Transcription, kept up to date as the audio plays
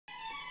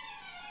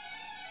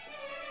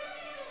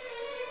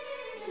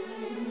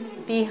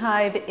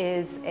Beehive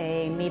is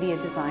a media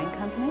design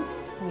company.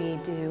 We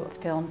do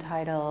film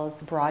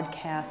titles,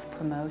 broadcast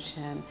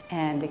promotion,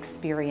 and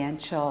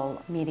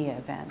experiential media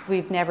events.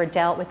 We've never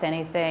dealt with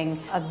anything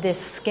of this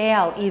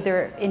scale,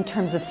 either in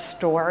terms of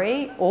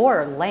story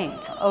or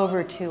length,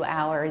 over 2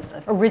 hours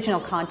of original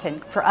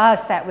content. For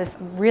us, that was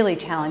really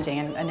challenging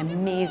and an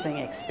amazing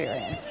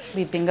experience.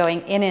 We've been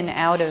going in and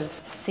out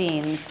of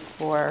scenes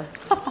for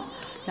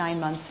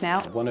 9 months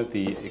now. One of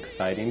the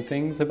exciting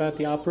things about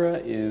the opera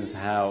is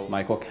how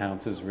Michael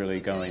Counts is really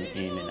going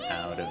in and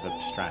out of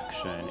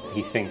abstraction.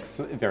 He thinks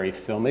very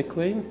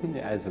filmically,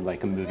 as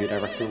like a movie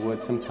director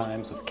would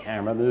sometimes, with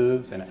camera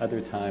moves, and other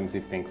times he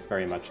thinks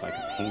very much like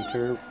a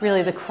painter.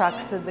 Really the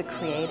crux of the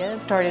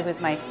creative started with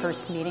my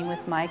first meeting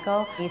with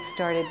Michael. He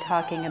started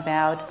talking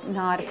about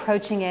not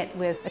approaching it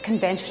with a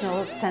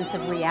conventional sense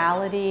of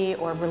reality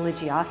or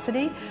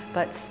religiosity,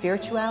 but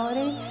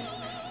spirituality.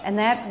 And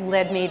that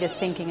led me to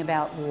thinking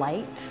about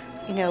light.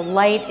 You know,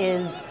 light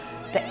is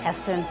the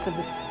essence of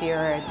the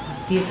spirit.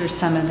 These are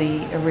some of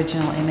the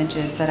original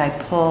images that I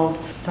pulled,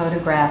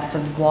 photographs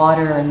of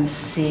water and the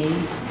sea,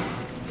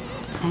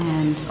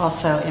 and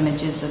also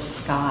images of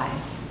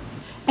skies.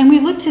 And we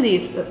look to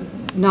these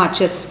not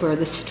just for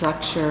the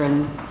structure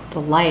and the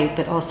light,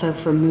 but also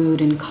for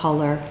mood and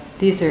color.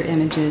 These are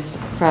images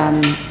from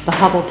the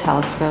Hubble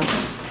telescope.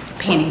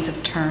 Paintings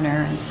of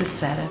Turner and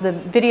Sacetta. The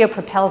video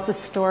propels the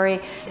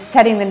story,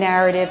 setting the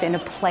narrative in a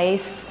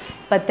place,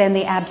 but then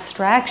the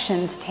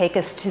abstractions take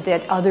us to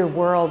that other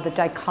world, the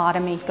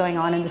dichotomy going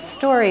on in the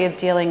story of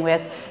dealing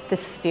with the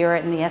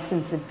spirit and the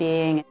essence of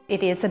being.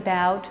 It is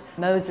about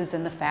Moses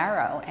and the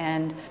Pharaoh,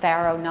 and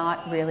Pharaoh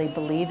not really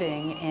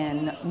believing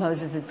in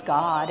Moses as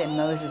God and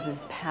Moses'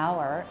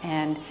 power,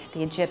 and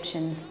the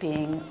Egyptians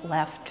being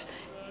left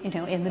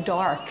in the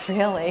dark,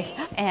 really.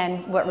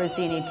 And what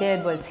Rossini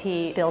did was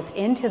he built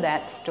into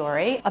that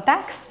story a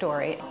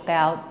backstory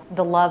about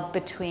the love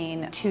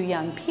between two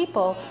young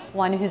people,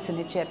 one who's an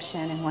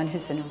Egyptian and one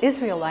who's an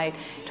Israelite,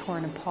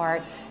 torn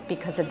apart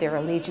because of their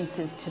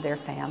allegiances to their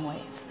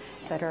families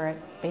that are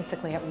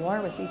basically at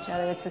war with each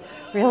other. It's a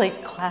really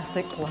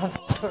classic love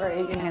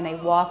story. And they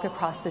walk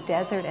across the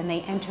desert and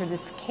they enter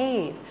this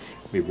cave.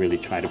 We really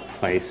try to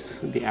place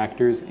the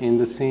actors in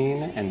the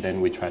scene, and then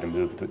we try to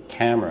move the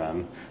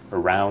camera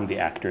around the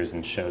actors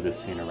and show the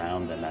scene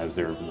around them as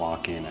they're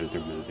walking, as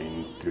they're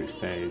moving through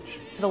stage.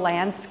 The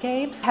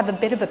landscapes have a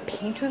bit of a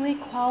painterly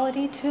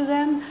quality to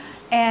them,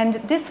 and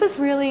this was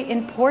really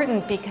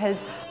important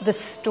because the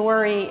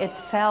story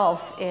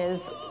itself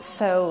is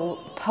so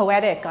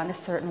poetic on a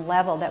certain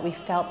level that we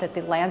felt that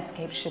the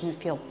landscape shouldn't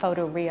feel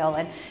photoreal.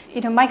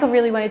 And Michael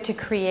really wanted to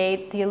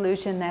create the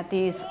illusion that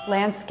these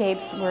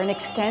landscapes were an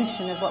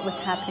extension of what was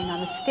happening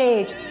on the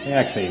stage. We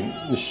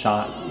actually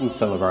shot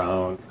some of our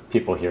own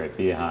people here at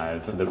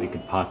Beehive so that we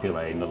could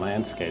populate the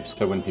landscapes.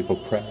 So when people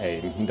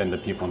pray, then the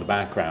people in the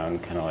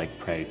background kind of like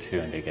pray too,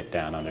 and they get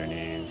down on their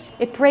knees.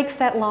 It breaks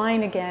that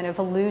line again of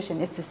illusion.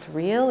 Is this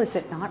real? Is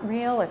it not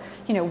real? Or,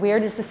 where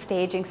does the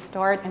staging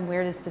start and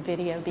where does the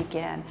video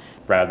begin?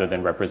 Rather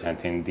than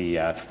representing the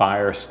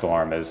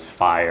firestorm as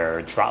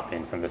fire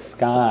dropping from the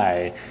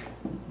sky,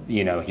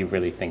 he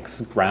really thinks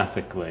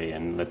graphically,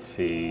 and let's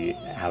see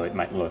how it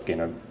might look in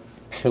a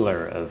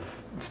pillar of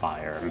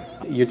fire.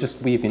 You're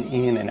just weaving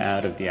in and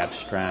out of the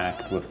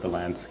abstract with the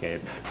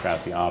landscape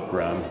throughout the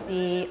opera.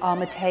 The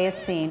Almatea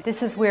scene.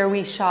 This is where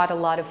we shot a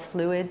lot of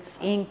fluids,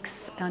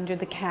 inks under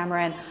the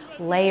camera, and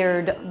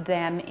layered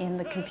them in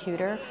the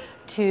computer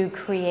to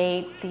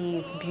create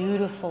these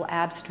beautiful,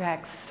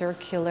 abstract,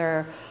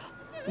 circular,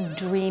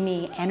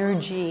 dreamy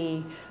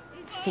energy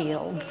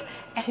fields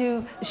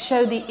to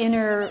show the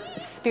inner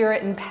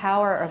spirit and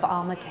power of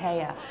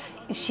Almatea.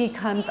 She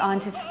comes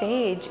onto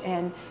stage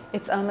and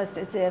it's almost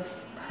as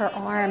if her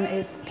arm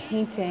is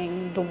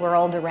painting the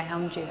world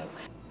around you.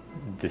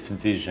 This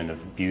vision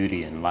of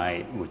beauty and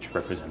light, which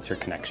represents her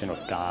connection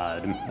with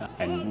God,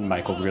 and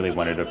Michael really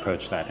wanted to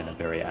approach that in a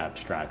very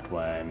abstract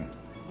way.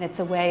 It's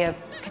a way of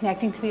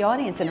connecting to the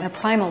audience on a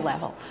primal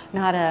level,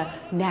 not a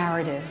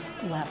narrative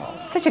level.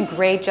 Such a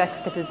great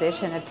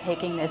juxtaposition of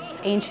taking this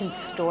ancient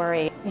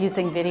story,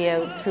 using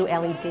video through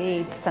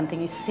LED,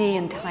 something you see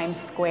in Times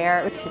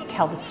Square, to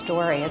tell the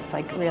story. It's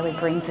like really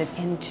brings it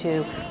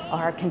into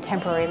our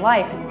contemporary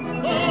life.